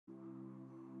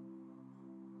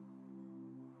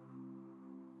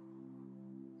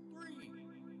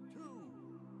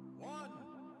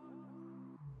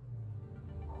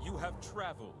have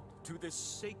traveled to this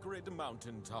sacred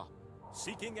mountaintop,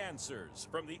 seeking answers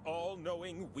from the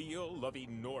all-knowing wheel of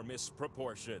enormous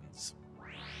proportions.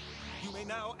 You may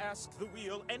now ask the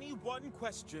wheel any one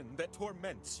question that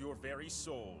torments your very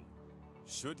soul.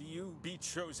 Should you be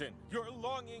chosen, your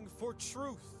longing for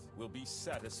truth will be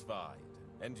satisfied,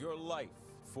 and your life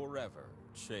forever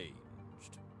changed.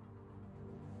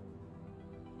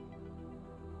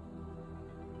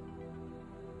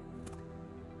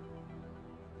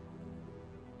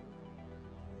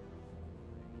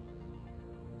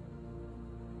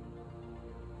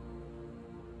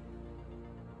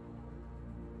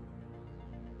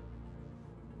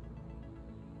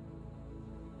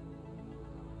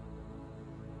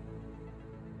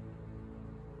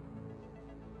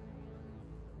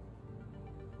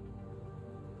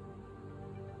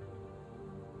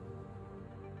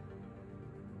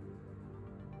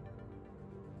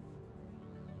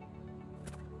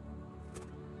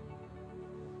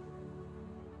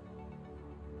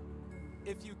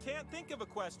 If you can't think of a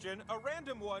question, a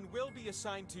random one will be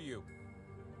assigned to you.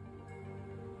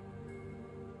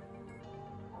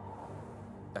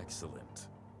 Excellent.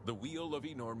 The wheel of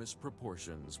enormous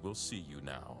proportions will see you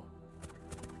now.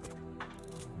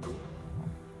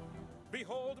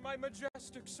 Behold my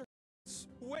majestic surface.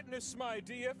 Witness my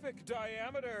deific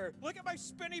diameter. Look at my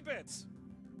spinny bits.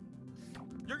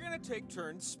 You're gonna take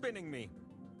turns spinning me.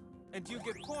 And you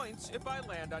get points if I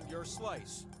land on your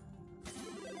slice.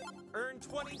 Earn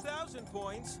 20,000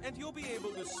 points, and you'll be able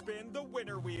to spin the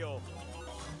winner wheel.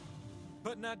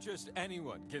 But not just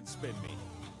anyone can spin me.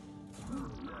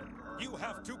 You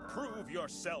have to prove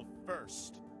yourself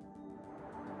first.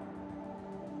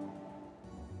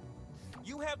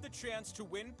 You have the chance to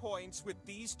win points with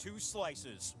these two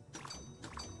slices.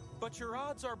 But your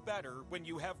odds are better when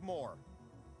you have more.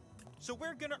 So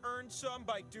we're gonna earn some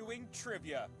by doing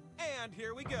trivia. And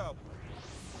here we go.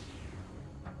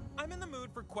 I'm in the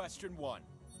mood for question 1.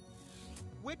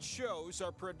 Which shows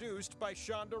are produced by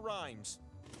Shonda Rhimes?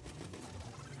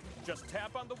 Just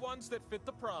tap on the ones that fit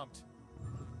the prompt.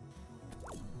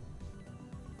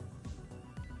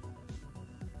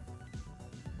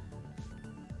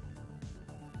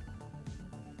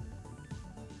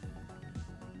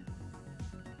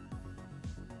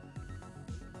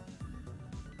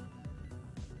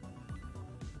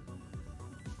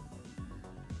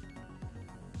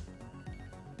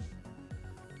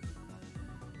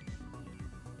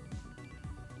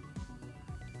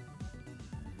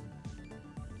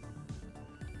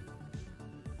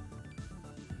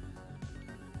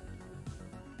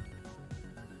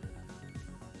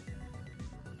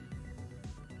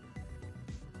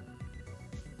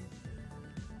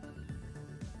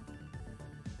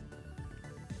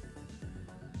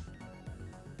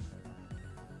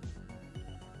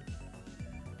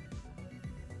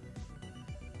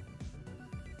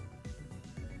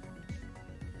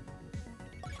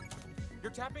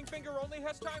 Your tapping finger only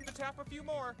has time to tap a few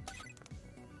more.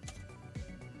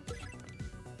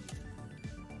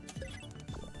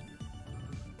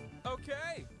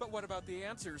 Okay, but what about the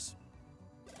answers?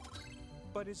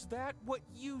 But is that what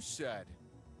you said?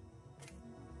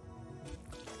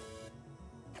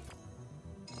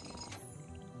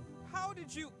 How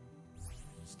did you...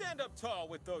 Stand up tall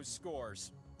with those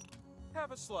scores.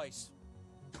 Have a slice.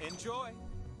 Enjoy.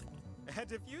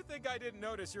 And if you think I didn't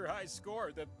notice your high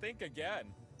score, then think again.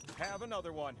 Have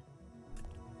another one.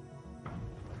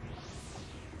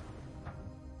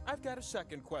 I've got a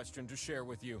second question to share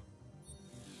with you.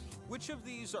 Which of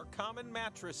these are common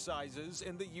mattress sizes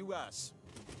in the US?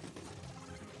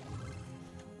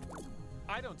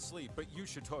 I don't sleep, but you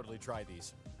should totally try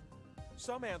these.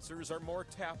 Some answers are more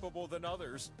tappable than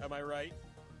others, am I right?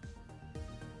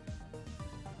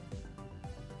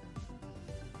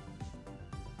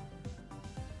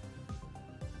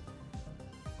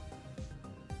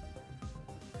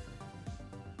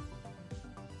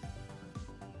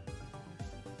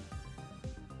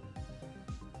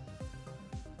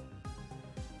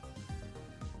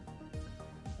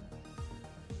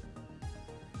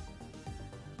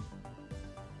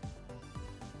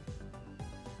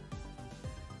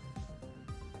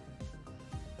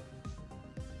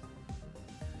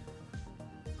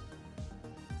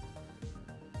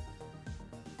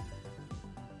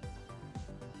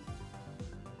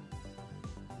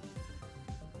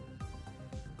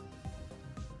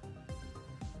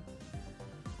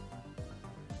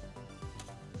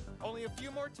 Only a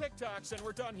few more TikToks and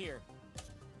we're done here.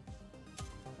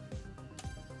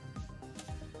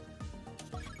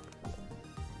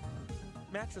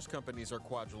 Mattress companies are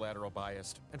quadrilateral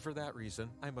biased, and for that reason,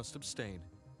 I must abstain.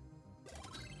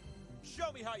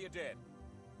 Show me how you did.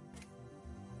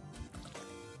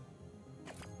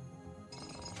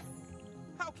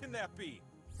 can that be?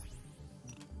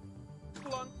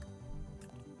 Plunk.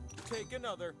 Take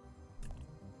another.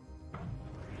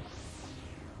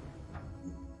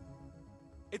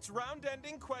 It's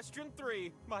round-ending question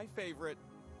 3, my favorite.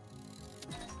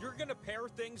 You're gonna pair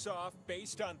things off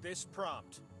based on this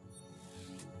prompt.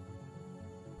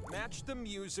 Match the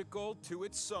musical to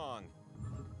its song.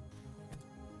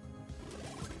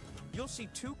 You'll see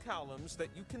 2 columns that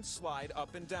you can slide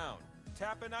up and down.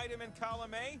 Tap an item in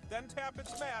column A, then tap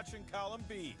its match in column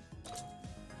B.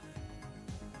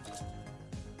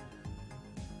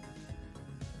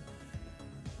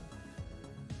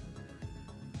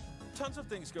 Tons of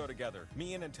things go together.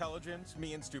 Me and intelligence,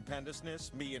 me and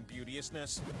stupendousness, me and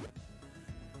beauteousness.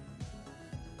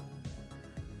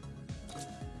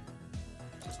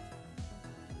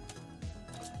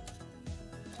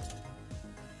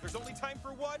 There's only time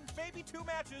for 1, maybe 2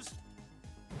 matches.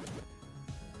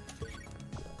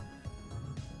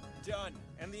 Done.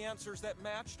 And the answers that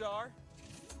matched are...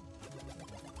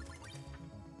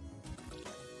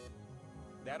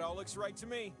 That all looks right to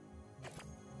me.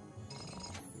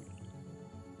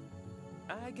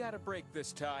 I gotta break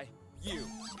this tie. You.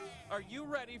 Are you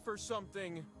ready for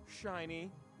something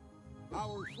shiny?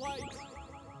 Power Slice!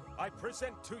 I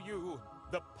present to you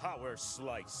the Power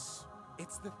Slice.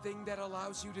 It's the thing that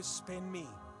allows you to spin me.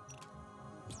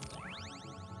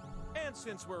 And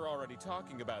since we're already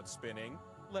talking about spinning,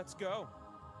 let's go.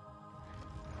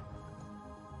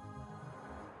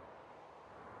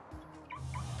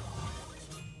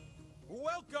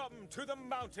 Welcome to the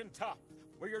mountaintop,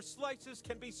 where your slices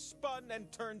can be spun and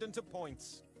turned into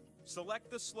points. Select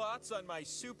the slots on my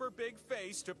super big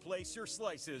face to place your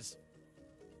slices.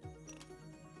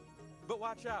 But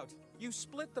watch out, you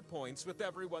split the points with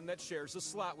everyone that shares a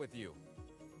slot with you.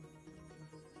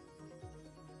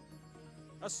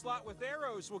 A slot with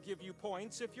arrows will give you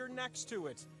points if you're next to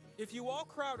it. If you all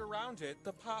crowd around it,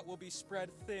 the pot will be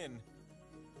spread thin.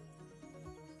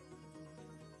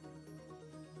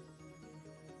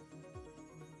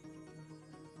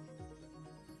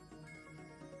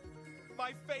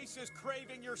 My face is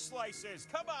craving your slices.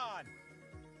 Come on!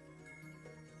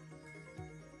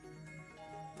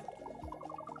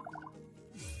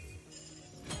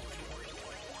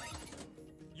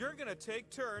 You're gonna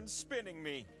take turns spinning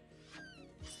me.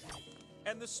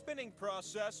 And the spinning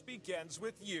process begins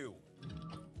with you.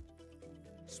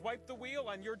 Swipe the wheel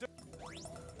on your...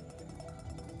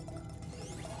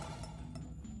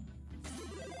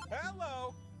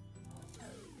 Hello!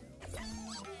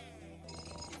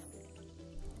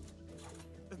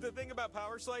 The thing about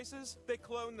power slices, they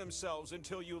clone themselves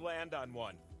until you land on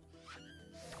one.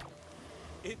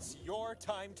 It's your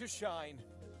time to shine.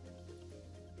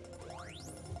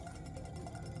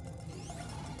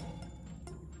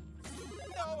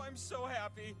 Oh, I'm so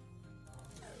happy.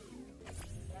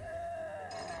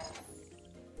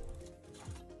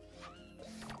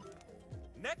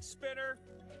 Next spinner.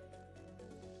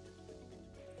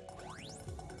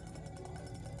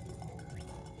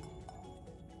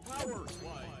 Power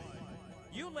Slice!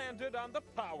 You landed on the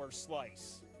Power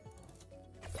Slice.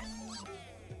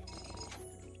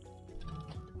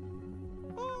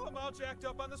 Oh, I'm all jacked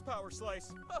up on this Power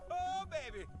Slice. Oh,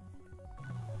 baby.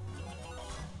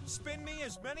 Spin me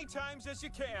as many times as you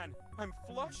can. I'm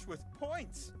flush with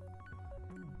points.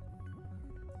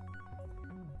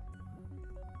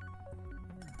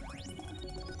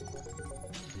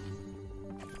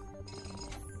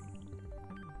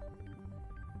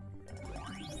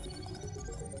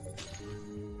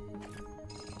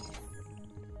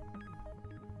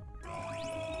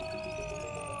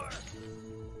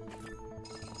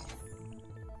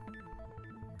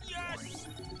 Yes!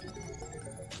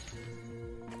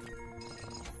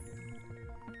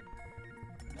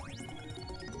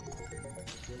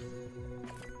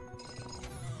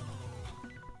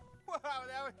 Wow,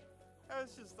 that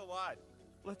was just a lot.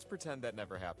 Let's pretend that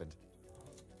never happened.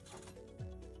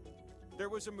 There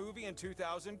was a movie in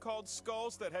 2000 called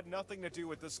Skulls that had nothing to do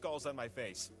with the skulls on my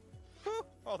face. Whew,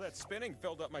 all that spinning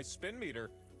filled up my spin meter.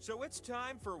 So it's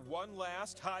time for one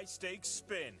last high-stakes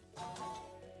spin.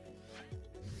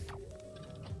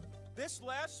 This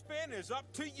last spin is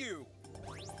up to you.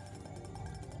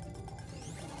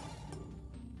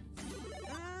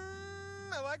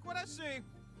 I like what I see.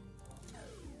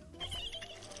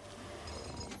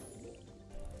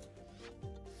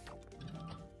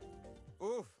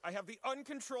 Oof, I have the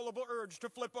uncontrollable urge to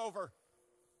flip over.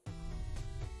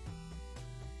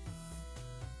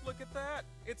 Look at that.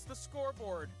 It's the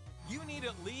scoreboard. You need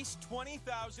at least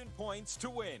 20,000 points to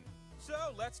win. So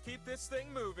let's keep this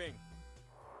thing moving.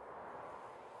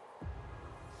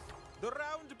 The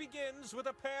round round begins with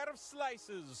a pair of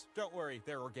slices. Don't worry,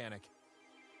 they're organic.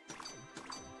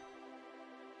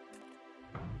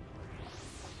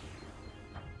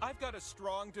 I've got a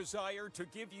strong desire to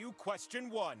give you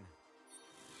question 1.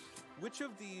 Which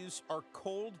of these are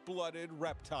cold-blooded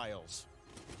reptiles?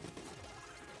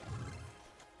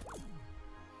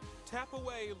 Tap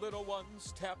away, little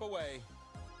ones, tap away.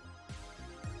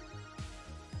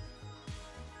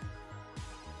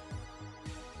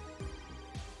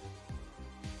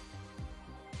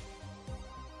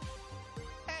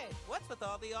 Hey, what's with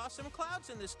all the awesome clouds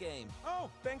in this game? Oh,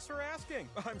 thanks for asking.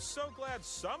 I'm so glad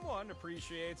someone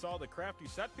appreciates all the crafty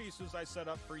set pieces I set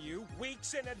up for you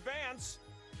weeks in advance.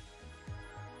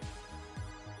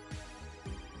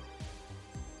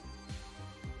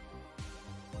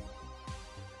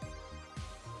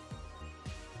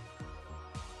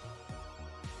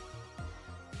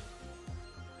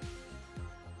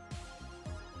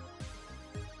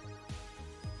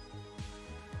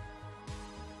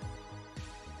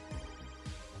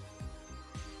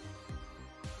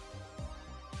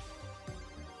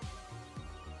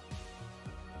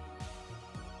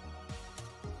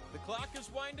 The clock is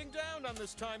winding down on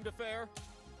this timed affair.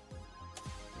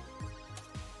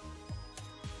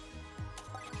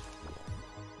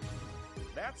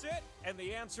 That's it, and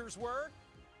the answers were...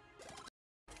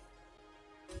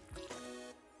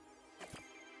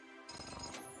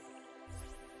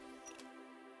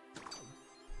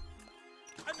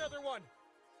 Another one.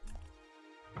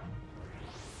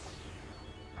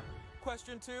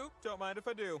 Question 2, don't mind if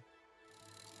I do.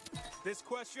 This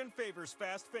question favors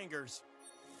fast fingers.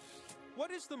 What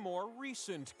is the more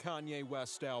recent Kanye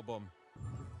West album?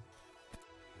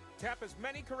 Tap as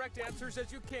many correct answers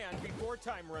as you can before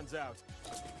time runs out.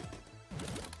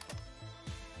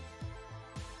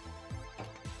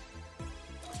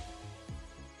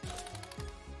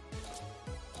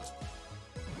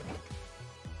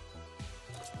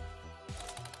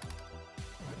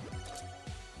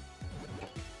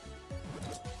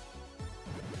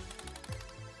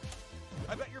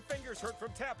 I bet your fingers hurt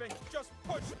from tapping. Just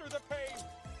push through the pain.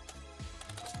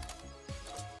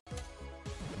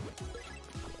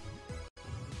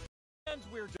 And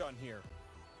we're done here.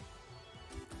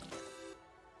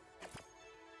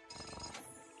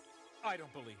 I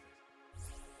don't believe it.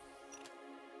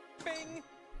 Bing!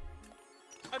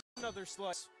 Another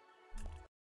slice.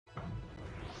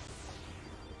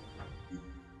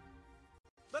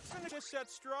 Let's finish this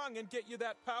set strong and get you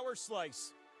that power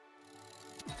slice.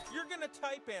 You're gonna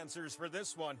type answers for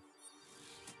this one.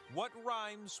 What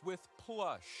rhymes with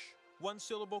plush?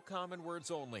 1-syllable common words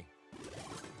only.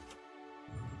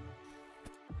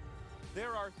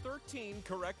 There are 13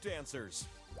 correct answers.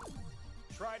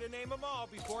 Try to name them all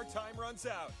before time runs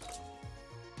out.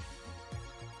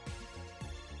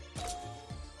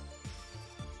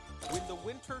 When the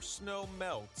winter snow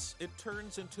melts, it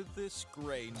turns into this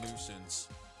gray nuisance.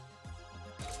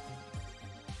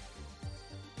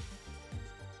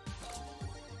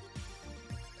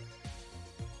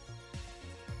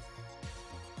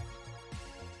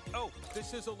 Oh,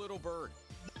 this is a little bird.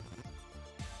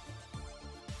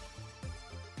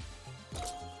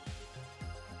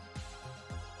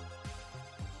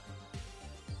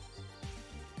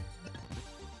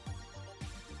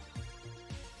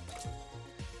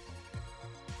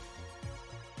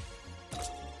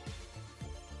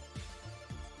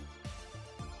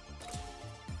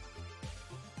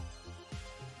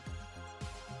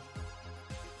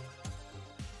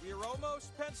 We're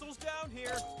almost pencils down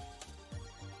here.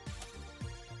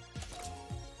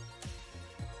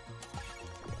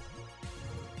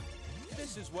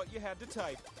 This is what you had to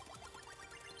type.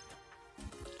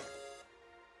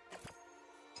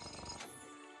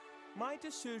 My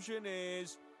decision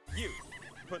is you.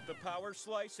 Put the power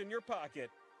slice in your pocket.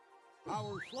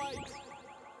 Power slice.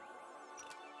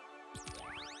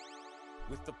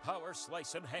 With the power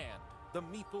slice in hand, the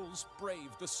meeples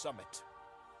brave the summit.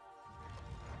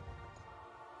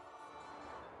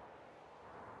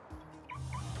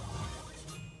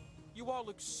 You all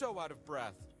look so out of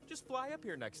breath. Just fly up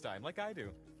here next time, like I do.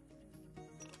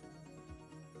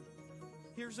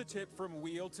 Here's a tip from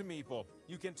Wheel to Meeple.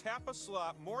 You can tap a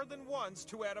slot more than once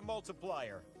to add a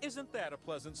multiplier. Isn't that a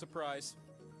pleasant surprise?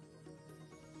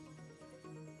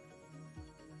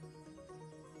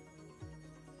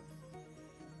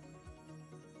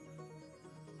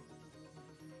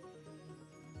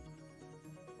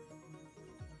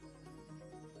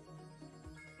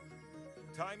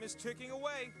 Time is ticking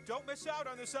away. Don't miss out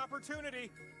on this opportunity.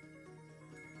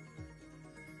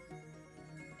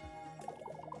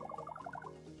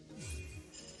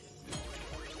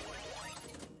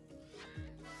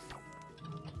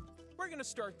 We're gonna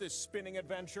start this spinning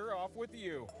adventure off with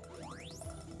you.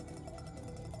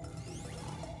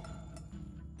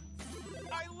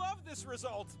 I love this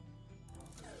result!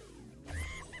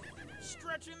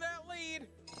 Stretching that lead!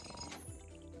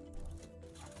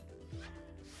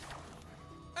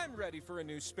 I'm ready for a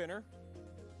new spinner.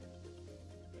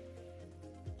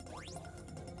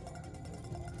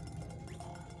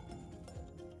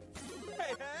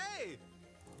 Hey, hey!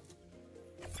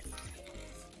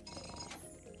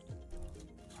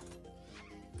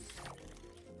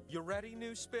 You ready,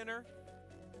 new spinner?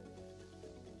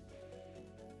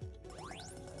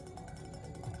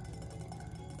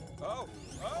 Oh,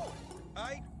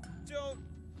 I don't...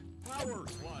 Power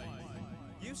slice.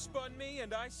 You spun me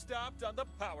and I stopped on the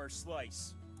power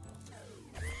slice.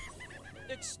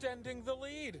 Extending the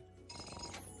lead.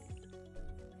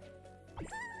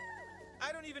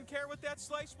 I don't even care what that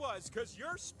slice was, because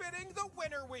you're spinning the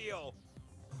winner wheel.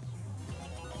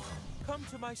 Come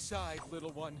to my side,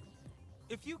 little one.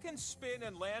 If you can spin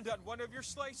and land on one of your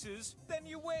slices, then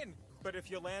you win. But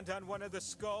if you land on one of the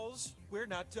skulls, we're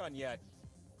not done yet.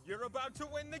 You're about to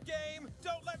win the game.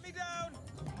 Don't let me down.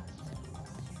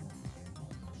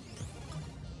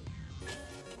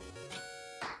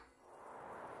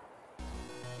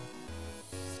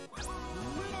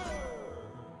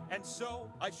 And so,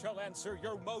 I shall answer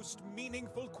your most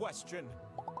meaningful question.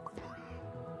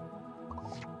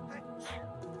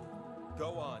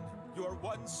 Go on. You're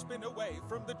one spin away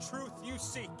from the truth you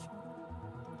seek.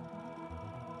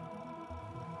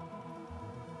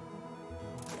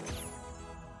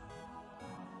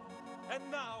 And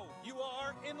now, you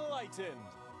are enlightened.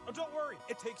 Oh, don't worry,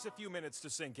 it takes a few minutes to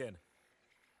sink in.